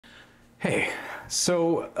Hey,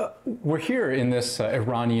 so we're here in this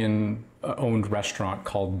Iranian-owned restaurant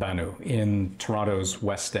called Banu in Toronto's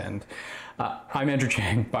West End. I'm Andrew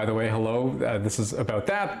Chang, by the way, hello. This is About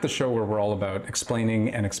That, the show where we're all about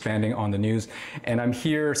explaining and expanding on the news. And I'm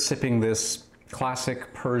here sipping this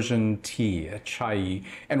classic Persian tea, a chai.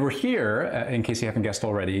 And we're here, in case you haven't guessed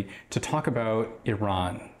already, to talk about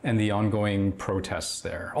Iran and the ongoing protests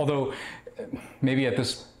there. Although, maybe at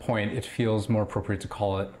this point, it feels more appropriate to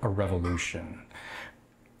call it a revolution.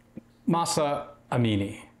 Mahsa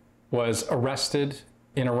Amini was arrested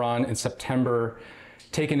in Iran in September,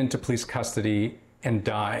 taken into police custody, and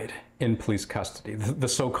died in police custody, the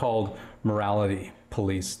so-called morality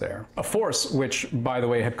police there. A force which, by the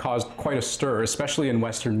way, had caused quite a stir, especially in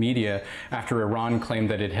Western media, after Iran claimed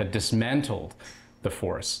that it had dismantled the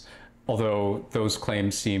force, although those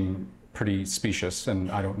claims seem pretty specious,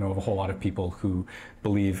 and I don't know of a whole lot of people who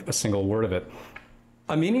believe a single word of it.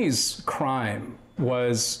 Amini's crime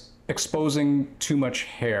was exposing too much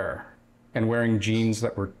hair and wearing jeans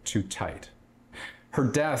that were too tight. Her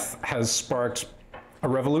death has sparked a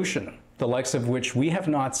revolution, the likes of which we have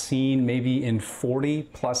not seen maybe in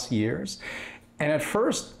 40+ years. And at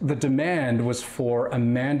first, the demand was for a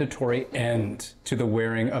mandatory end to the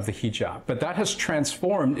wearing of the hijab. But that has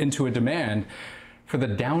transformed into a demand for the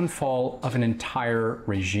downfall of an entire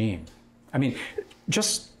regime. I mean,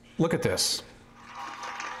 just look at this.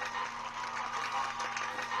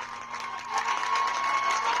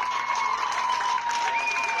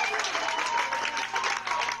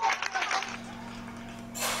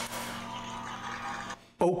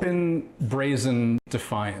 Open, brazen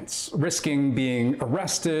defiance, risking being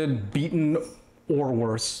arrested, beaten, or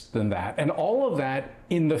worse than that. And all of that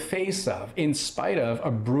in the face of, in spite of, a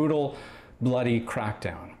brutal, bloody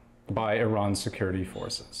crackdown by Iran's security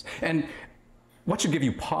forces. And what should give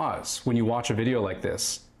you pause when you watch a video like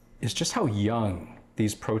this is just how young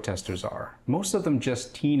these protesters are. Most of them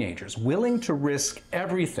just teenagers, willing to risk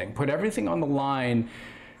everything, put everything on the line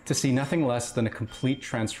to see nothing less than a complete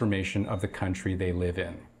transformation of the country they live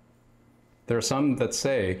in. There are some that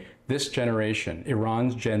say this generation,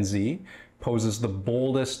 Iran's Gen Z, poses the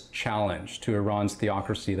boldest challenge to Iran's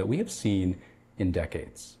theocracy that we have seen in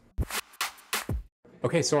decades.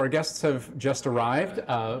 Okay, so our guests have just arrived,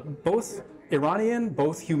 both Iranian,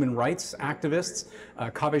 both human rights activists.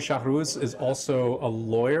 Kaveh Shahrooz is also a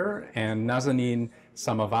lawyer, and Nazanin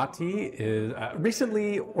Samavati is,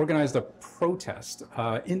 recently organized a protest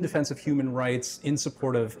in defense of human rights, in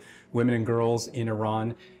support of women and girls in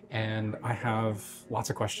Iran. And I have lots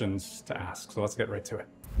of questions to ask, so let's get right to it.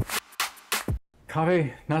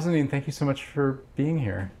 Kaveh, Nazanin, thank you so much for being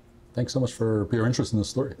here. Thanks so much for your interest in this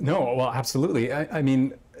story. No, well, absolutely. I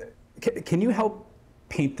mean, can you help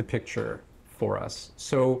paint the picture for us?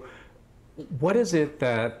 So what is it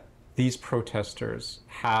that these protesters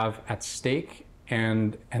have at stake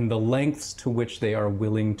and the lengths to which they are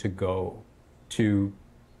willing to go to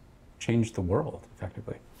change the world,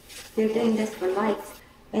 effectively? They're doing this for life.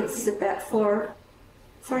 It's about for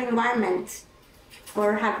environment,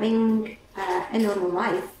 for having a normal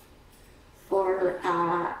life, for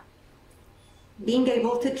being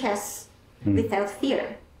able to test without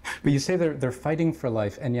fear. But you say they're fighting for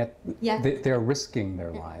life, and yet they're risking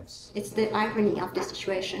their lives. It's the irony of the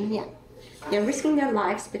situation, yeah. They're risking their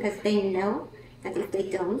lives because they know that if they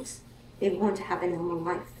don't, they won't have a normal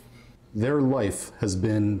life. Their life has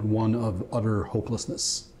been one of utter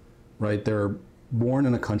hopelessness, right? They're born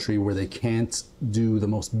in a country where they can't do the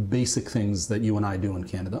most basic things that you and I do in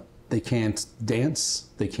Canada. They can't dance,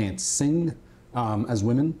 they can't sing as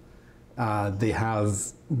women. They have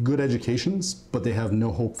good educations, but they have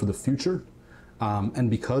no hope for the future.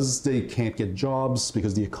 And because they can't get jobs,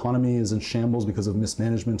 because the economy is in shambles because of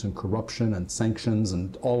mismanagement and corruption and sanctions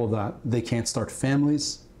and all of that, they can't start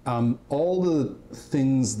families. All the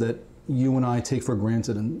things that you and I take for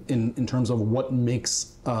granted in terms of what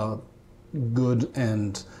makes a good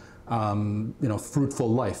and fruitful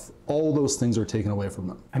life, all those things are taken away from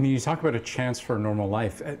them. I mean, you talk about a chance for a normal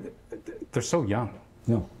life. They're so young.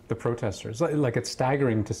 Yeah. The protesters, like it's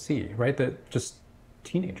staggering to see, right? That just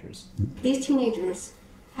teenagers. These teenagers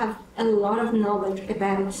have a lot of knowledge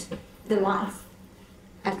about the life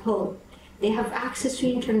at home. They have access to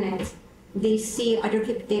internet. They see other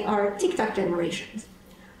people. They are TikTok generations.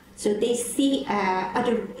 So they see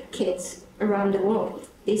other kids around the world.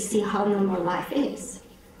 They see how normal life is,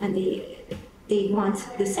 and they want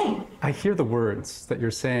the same. I hear the words that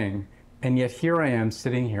you're saying, and yet here I am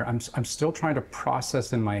sitting here. I'm still trying to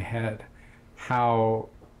process in my head how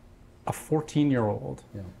a 14-year-old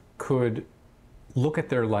could look at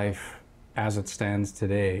their life as it stands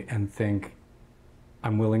today and think,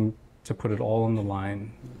 I'm willing to put it all on the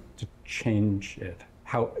line to change it?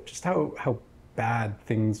 How bad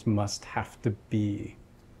things must have to be?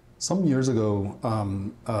 Some years ago,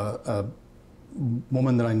 a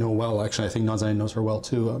woman that I know well, actually I think Nazanin knows her well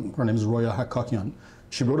too, her name is Roya Hakakian.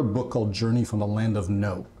 She wrote a book called Journey from the Land of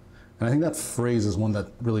No. And I think that phrase is one that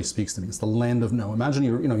really speaks to me. It's the land of no. Imagine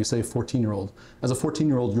you say a 14-year-old. As a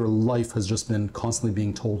 14-year-old, your life has just been constantly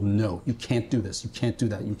being told no. You can't do this. You can't do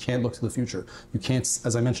that. You can't look to the future. You can't,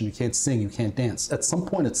 as I mentioned, you can't sing. You can't dance. At some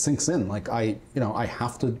point, it sinks in. Like I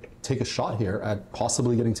have to take a shot here at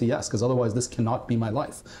possibly getting to yes, because otherwise this cannot be my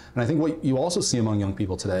life. And I think what you also see among young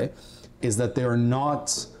people today is that they are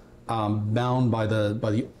not bound by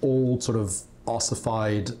the old sort of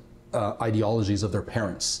ossified ideologies of their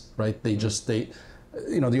parents, right?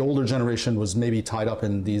 The older generation was maybe tied up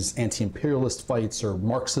in these anti-imperialist fights or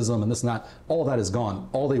Marxism and this and that. All of that is gone.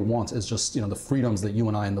 All they want is just, the freedoms that you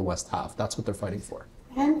and I in the West have. That's what they're fighting for.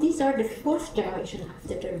 And these are the fourth generation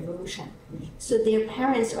after the revolution. So their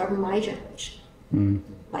parents are my generation.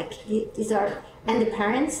 Like these are, and the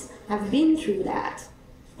parents have been through that,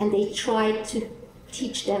 and they try to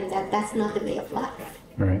teach them that that's not the way of life,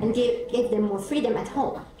 right. And give them more freedom at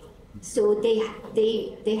home. So they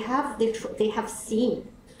have seen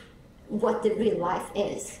what the real life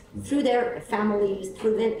is through their families,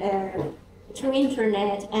 through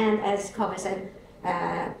internet, and as Kaveh said,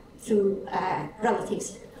 through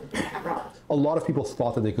relatives abroad. A lot of people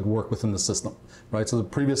thought that they could work within the system, right? So the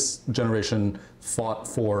previous generation fought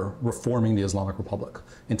for reforming the Islamic Republic.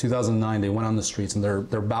 In 2009, they went on the streets and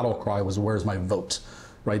their battle cry was, "Where's my vote?"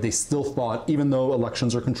 Right? They still thought, even though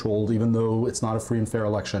elections are controlled, even though it's not a free and fair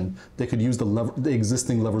election, they could use the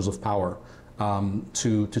existing levers of power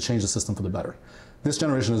to change the system for the better. This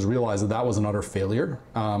generation has realized that that was an utter failure.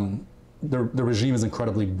 The regime is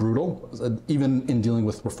incredibly brutal, even in dealing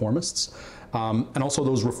with reformists. And also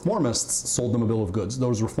those reformists sold them a bill of goods.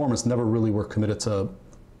 Those reformists never really were committed to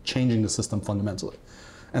changing the system fundamentally.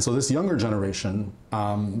 And so this younger generation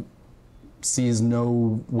sees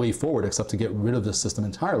no way forward except to get rid of this system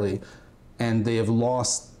entirely, and they have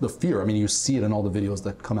lost the fear. I mean, you see it in all the videos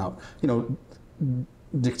that come out.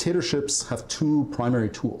 Dictatorships have two primary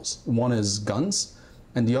tools. One is guns,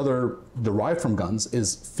 and the other, derived from guns,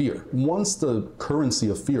 is fear. Once the currency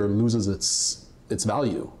of fear loses its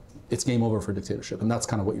value, it's game over for dictatorship, and that's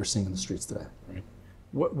kind of what you're seeing in the streets today. Right.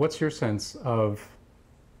 What's your sense of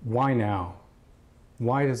why now?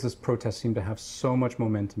 Why does this protest seem to have so much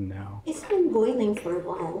momentum now? It's been boiling for a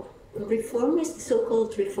while.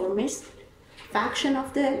 So-called reformist faction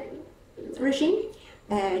of the regime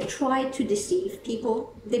tried to deceive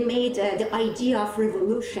people. They made the idea of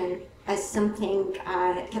revolution as something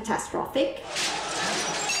catastrophic.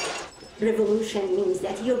 Revolution means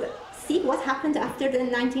that you see what happened after the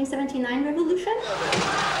 1979 revolution?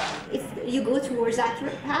 If you go towards that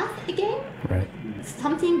path again, right.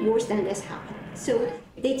 Something worse than this happened. So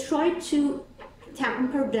they tried to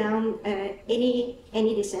tamper down any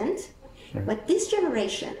dissent, right. But this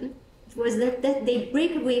generation was that they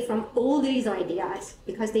break away from all these ideas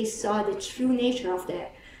because they saw the true nature of the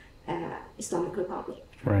Islamic Republic.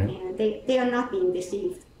 Right. And they are not being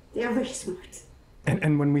deceived. They are very smart.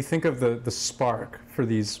 And when we think of the spark for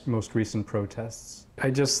these most recent protests,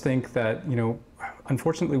 I just think that,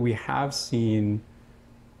 unfortunately we have seen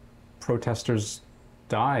protesters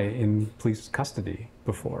die in police custody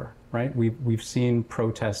before, right? We've seen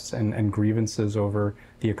protests and grievances over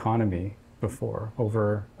the economy before,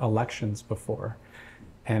 over elections before.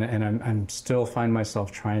 And I'm still find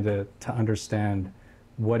myself trying to understand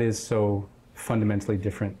what is so fundamentally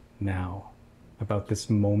different now about this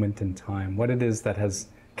moment in time, what it is that has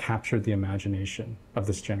captured the imagination of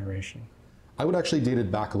this generation. I would actually date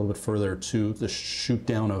it back a little bit further to the shoot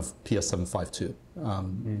down of PS-752,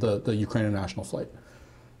 the Ukrainian national flight.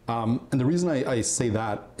 And the reason I say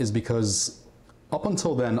that is because up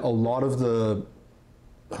until then, a lot of the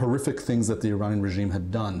horrific things that the Iranian regime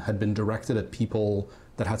had done had been directed at people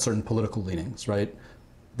that had certain political leanings, right?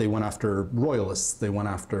 They went after royalists, they went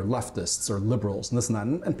after leftists or liberals and this and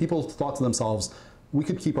that. And people thought to themselves, we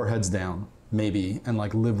could keep our heads down, maybe, and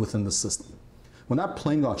live within the system. When that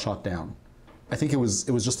plane got shot down, I think it was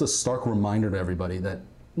just a stark reminder to everybody that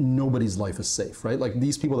nobody's life is safe, right?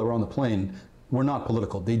 These people that were on the plane were not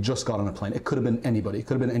political. They just got on a plane. It could have been anybody. It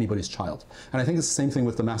could have been anybody's child. And I think it's the same thing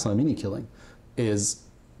with the Mahsa Amini killing, is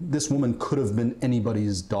this woman could have been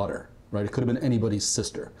anybody's daughter, right? It could have been anybody's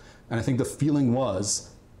sister. And I think the feeling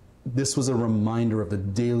was, this was a reminder of the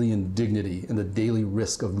daily indignity and the daily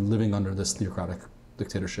risk of living under this theocratic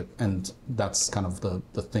dictatorship. And that's kind of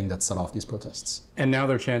the thing that set off these protests. And now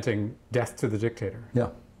they're chanting, "Death to the dictator." Yeah.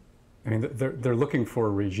 I mean, they're looking for a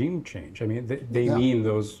regime change. I mean, they mean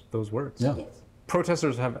those words. Yeah. Yes.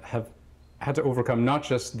 Protesters have had to overcome not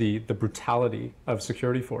just the brutality of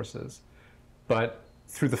security forces, but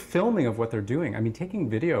through the filming of what they're doing. I mean, taking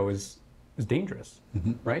video is dangerous,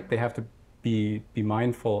 right? They have to be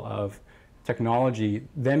mindful of technology,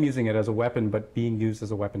 them using it as a weapon, but being used as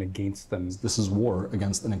a weapon against them. This is war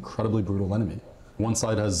against an incredibly brutal enemy. One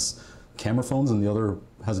side has camera phones and the other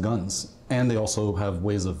has guns. And they also have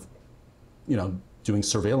ways of, doing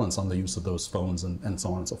surveillance on the use of those phones and so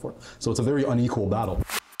on and so forth. So it's a very unequal battle.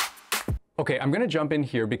 Okay, I'm going to jump in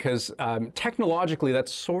here because technologically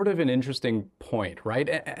that's sort of an interesting point, right?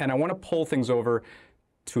 And I want to pull things over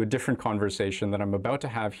to a different conversation that I'm about to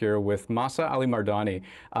have here with Mahsa Alimardani.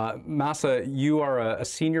 Mahsa, you are a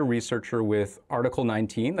senior researcher with Article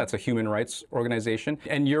 19, that's a human rights organization,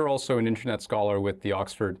 and you're also an internet scholar with the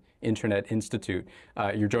Oxford Internet Institute.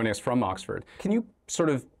 You're joining us from Oxford. Can you sort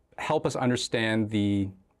of help us understand the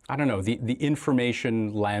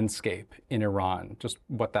information landscape in Iran, just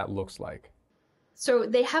what that looks like? So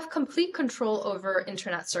they have complete control over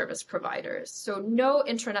internet service providers. So no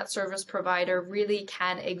internet service provider really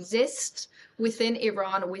can exist within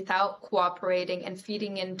Iran without cooperating and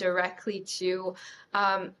feeding in directly to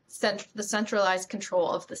the centralized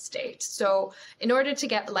control of the state. So in order to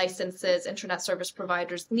get licenses, internet service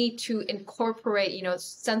providers need to incorporate,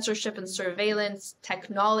 censorship and surveillance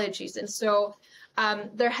technologies. And so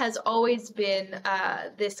there has always been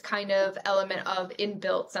this kind of element of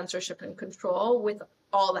inbuilt censorship and control with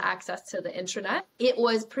all the access to the internet. It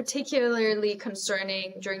was particularly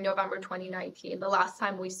concerning during November 2019, the last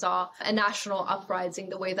time we saw a national uprising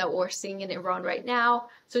the way that we're seeing in Iran right now.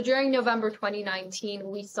 So during November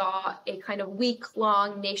 2019, we saw a kind of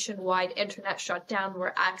week-long nationwide internet shutdown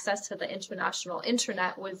where access to the international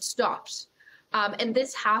internet was stopped. And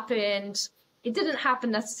this happened. It didn't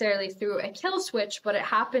happen necessarily through a kill switch, but it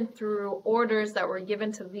happened through orders that were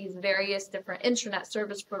given to these various different internet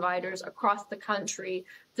service providers across the country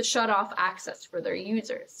to shut off access for their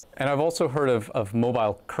users. And I've also heard of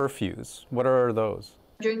mobile curfews. What are those?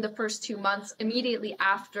 During the first 2 months, immediately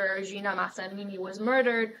after Mahsa Amini was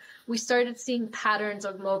murdered, we started seeing patterns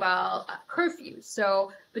of mobile curfews.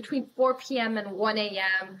 So between 4 p.m. and 1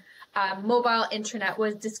 a.m., mobile internet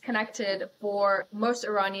was disconnected for most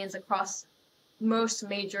Iranians across most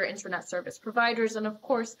major internet service providers. And of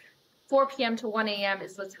course, 4 p.m. to 1 a.m.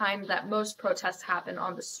 is the time that most protests happen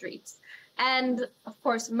on the streets. And of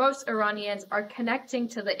course, most Iranians are connecting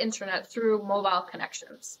to the internet through mobile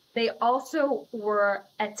connections. They also were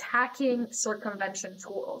attacking circumvention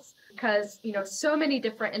tools because, so many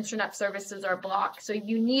different internet services are blocked. So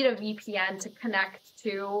you need a VPN to connect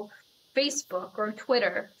to Facebook or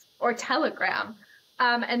Twitter or Telegram.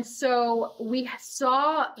 And so we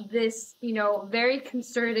saw this, very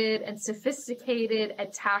concerted and sophisticated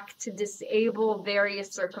attack to disable various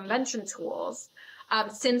circumvention tools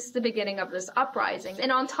since the beginning of this uprising.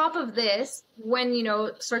 And on top of this, when,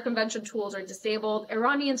 circumvention tools are disabled,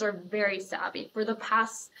 Iranians are very savvy. For the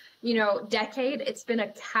past, decade, it's been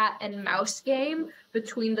a cat and mouse game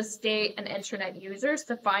between the state and internet users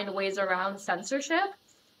to find ways around censorship.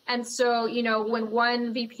 And so, when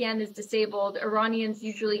one VPN is disabled, Iranians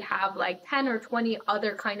usually have like 10 or 20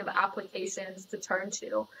 other kind of applications to turn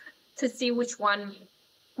to see which one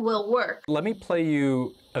will work. Let me play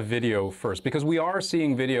you a video first, because we are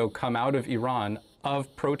seeing video come out of Iran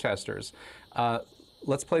of protesters.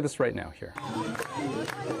 Let's play this right now here.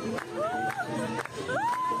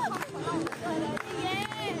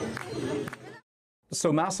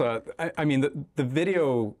 So Mahsa, I mean, the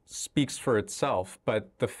video speaks for itself,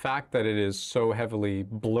 but the fact that it is so heavily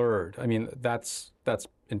blurred, I mean, that's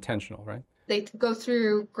intentional, right? They go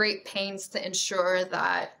through great pains to ensure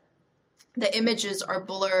that the images are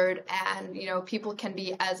blurred and, people can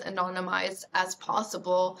be as anonymized as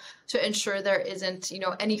possible to ensure there isn't,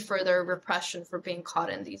 any further repression for being caught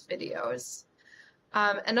in these videos.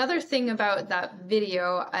 Another thing about that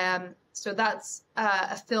video, so that's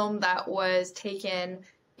a film that was taken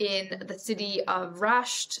in the city of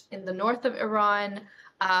Rasht in the north of Iran.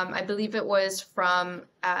 I believe it was from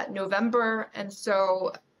November. And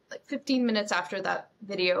so like 15 minutes after that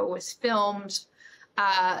video was filmed,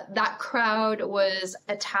 that crowd was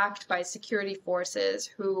attacked by security forces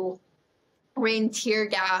who rained tear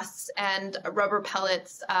gas and rubber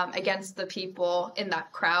pellets against the people in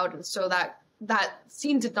that crowd. And so that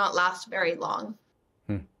scene did not last very long.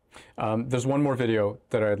 There's one more video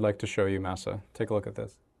that I'd like to show you, Mahsa. Take a look at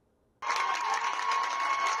this.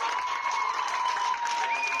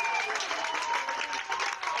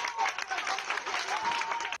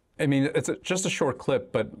 I mean, it's just a short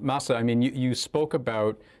clip, but Mahsa, I mean, you spoke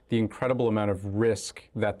about the incredible amount of risk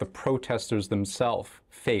that the protesters themselves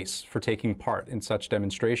face for taking part in such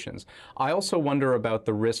demonstrations. I also wonder about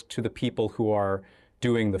the risk to the people who are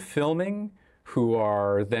doing the filming, who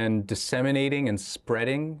are then disseminating and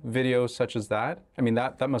spreading videos such as that. I mean,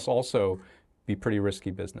 that must also be pretty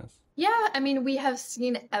risky business. Yeah, I mean, we have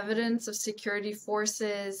seen evidence of security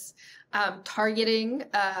forces targeting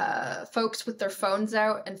folks with their phones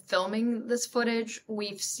out and filming this footage.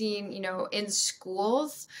 We've seen, in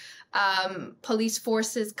schools, police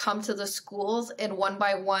forces come to the schools and one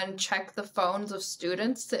by one check the phones of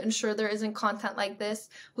students to ensure there isn't content like this.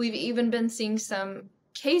 We've even been seeing some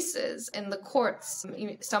cases in the courts,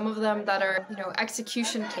 some of them that are,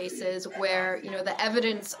 execution cases where, the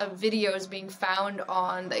evidence of videos being found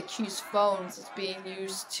on the accused phones is being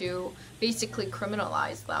used to basically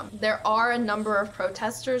criminalize them. There are a number of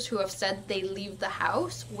protesters who have said they leave the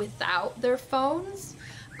house without their phones.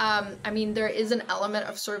 There is an element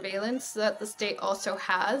of surveillance that the state also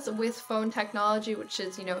has with phone technology, which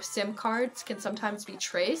is, SIM cards can sometimes be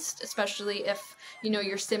traced, especially if,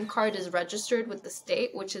 your SIM card is registered with the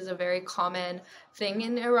state, which is a very common thing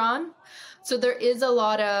in Iran. So there is a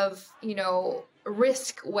lot of,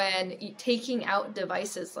 risk when taking out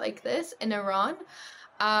devices like this in Iran.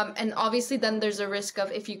 And obviously then there's a risk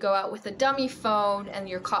of if you go out with a dummy phone and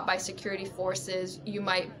you're caught by security forces, you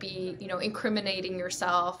might be, incriminating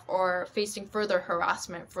yourself or facing further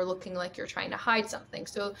harassment for looking like you're trying to hide something.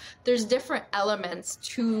 So there's different elements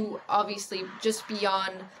to obviously just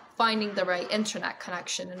beyond finding the right internet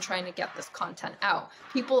connection and trying to get this content out.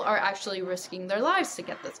 People are actually risking their lives to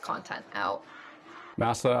get this content out.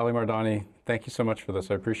 Mahsa Alimardani, thank you so much for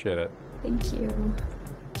this. I appreciate it. Thank you.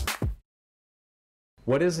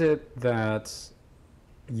 What is it that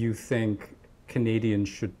you think Canadians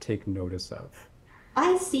should take notice of?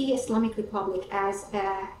 I see Islamic Republic as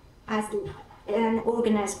an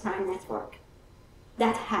organized crime network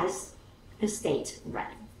that has a state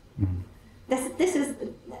running. Mm-hmm.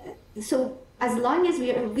 So as long as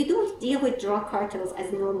we don't deal with drug cartels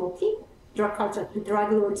as normal people,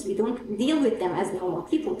 drug lords, we don't deal with them as normal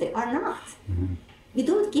people. They are not. Mm-hmm. We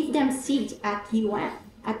don't give them seat at the UN.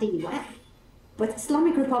 But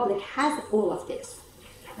Islamic Republic has all of this.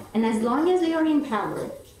 And as long as they are in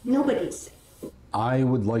power, nobody's safe. I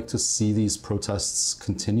would like to see these protests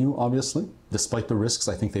continue, obviously. Despite the risks,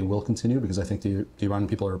 I think they will continue because I think the Iranian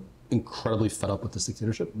people are incredibly fed up with this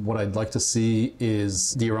dictatorship. What I'd like to see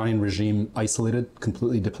is the Iranian regime isolated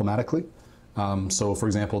completely diplomatically. So, for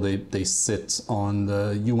example, they sit on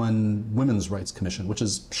the UN Women's Rights Commission, which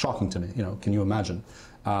is shocking to me. Can you imagine?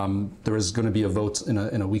 There is going to be a vote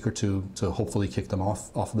in a week or two to hopefully kick them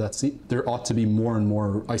off of that seat. There ought to be more and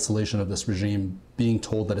more isolation of this regime, being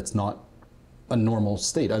told that it's not a normal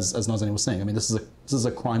state, as Nazanin was saying. I mean, this is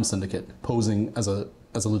a crime syndicate posing as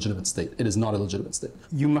a legitimate state. It is not a legitimate state.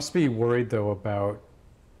 You must be worried, though, about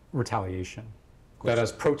retaliation. That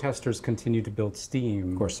as protesters continue to build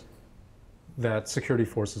steam, of course, that security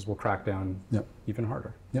forces will crack down even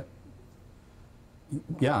harder. Yep.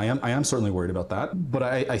 Yeah, I am certainly worried about that. But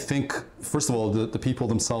I think, first of all, the people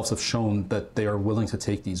themselves have shown that they are willing to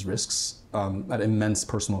take these risks at immense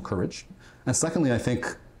personal courage. And secondly, I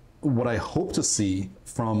think what I hope to see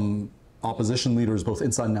from opposition leaders, both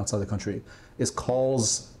inside and outside the country, is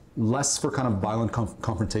calls less for kind of violent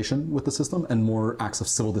confrontation with the system and more acts of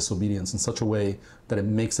civil disobedience in such a way that it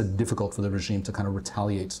makes it difficult for the regime to kind of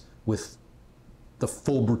retaliate with the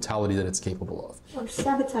full brutality that it's capable of. Or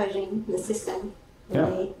sabotaging the system.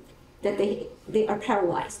 Yeah. That they are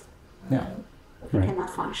paralyzed. Yeah. They cannot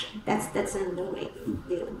function. That's another way of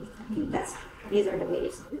dealing with them. These are the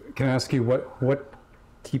ways. Can I ask you what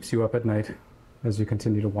keeps you up at night as you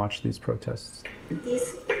continue to watch these protests?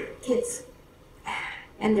 These kids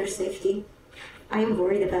and their safety. I am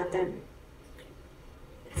worried about them.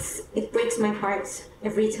 It breaks my heart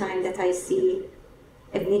every time that I see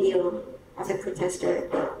a video of a protester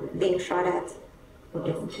being shot at or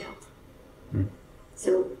getting killed. Mm.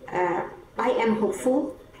 So I am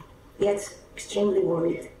hopeful, yet extremely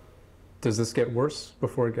worried. Does this get worse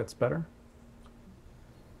before it gets better?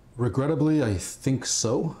 Regrettably, I think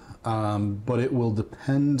so. But it will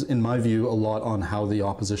depend, in my view, a lot on how the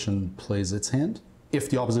opposition plays its hand. If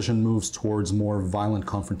the opposition moves towards more violent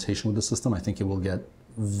confrontation with the system, I think it will get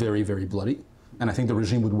very, very bloody. And I think the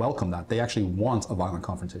regime would welcome that. They actually want a violent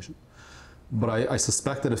confrontation. But I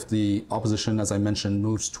suspect that if the opposition, as I mentioned,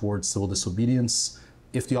 moves towards civil disobedience,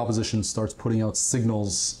 if the opposition starts putting out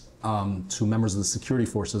signals to members of the security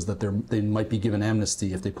forces that they might be given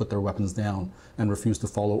amnesty if they put their weapons down and refuse to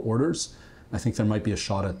follow orders, I think there might be a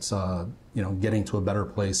shot at getting to a better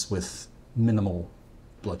place with minimal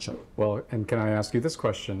bloodshed. Well, and can I ask you this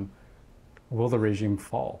question? Will the regime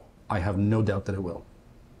fall? I have no doubt that it will.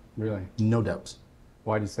 Really? No doubt.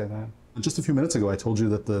 Why do you say that? Just a few minutes ago, I told you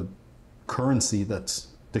that the currency that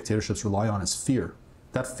dictatorships rely on is fear.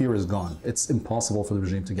 That fear is gone. It's impossible for the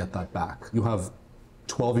regime to get that back. You have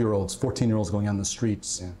 12-year-olds, 14-year-olds going on the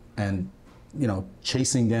streets and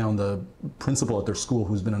chasing down the principal at their school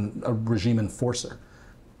who's been a regime enforcer.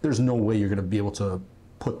 There's no way you're going to be able to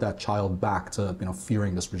put that child back to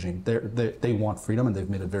fearing this regime. They want freedom, and they've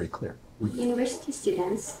made it very clear. University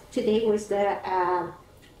students, today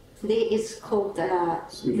is called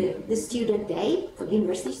the Student Day for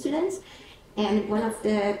university students, and one of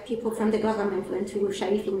the people from the government went to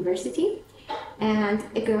Sharif University, and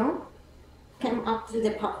a girl came up to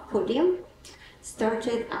the podium,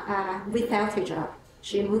 started without hijab.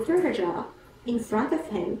 She removed her hijab in front of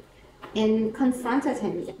him and confronted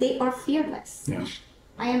him. They are fearless. Yeah.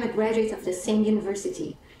 I am a graduate of the same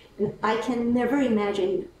university, and I can never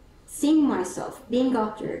imagine seeing myself being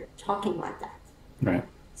up there talking like that. Right.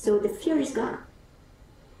 So the fear is gone.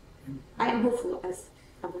 I am hopeful, as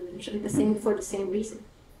I mentioned, for the same reason.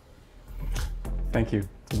 Thank you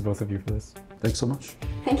to both of you for this. Thanks so much.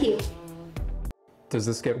 Thank you. Does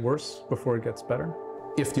this get worse before it gets better?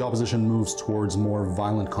 If the opposition moves towards more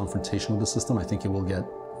violent confrontation with the system, I think it will get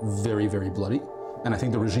very, very bloody. And I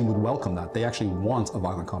think the regime would welcome that. They actually want a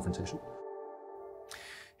violent confrontation.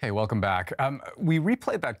 Hey, welcome back. We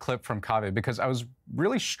replayed that clip from Kaveh because I was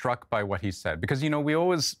really struck by what he said. Because, we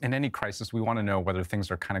always, in any crisis, we want to know whether things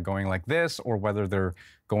are kind of going like this or whether they're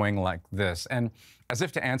going like this. And as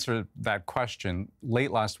if to answer that question, late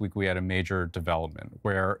last week we had a major development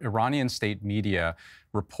where Iranian state media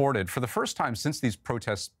reported, for the first time since these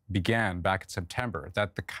protests began back in September,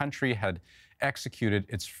 that the country had executed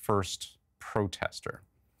its first protester.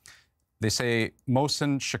 They say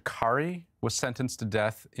Mohsen Shakari was sentenced to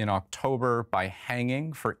death in October by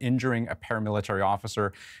hanging for injuring a paramilitary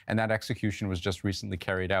officer, and that execution was just recently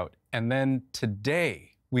carried out. And then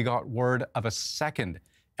today, we got word of a second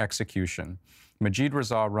execution. Majid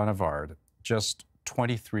Reza Ranavard, just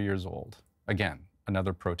 23 years old. Again,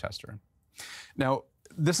 another protester. Now,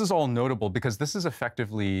 this is all notable because this is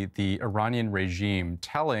effectively the Iranian regime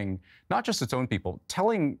telling, not just its own people,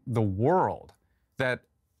 telling the world that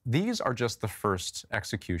these are just the first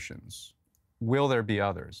executions. Will there be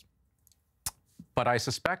others? But I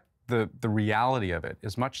suspect the reality of it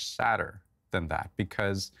is much sadder than that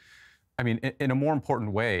because, in a more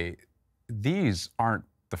important way, these aren't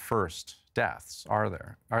the first deaths, are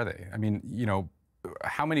they?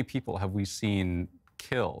 How many people have we seen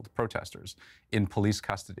killed, protesters, in police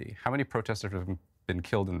custody? How many protesters have been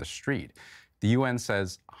killed in the street? The UN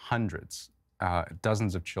says hundreds,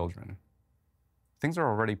 dozens of children. Things are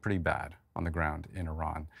already pretty bad on the ground in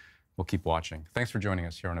Iran. We'll keep watching. Thanks for joining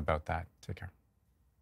us here on About That. Take care.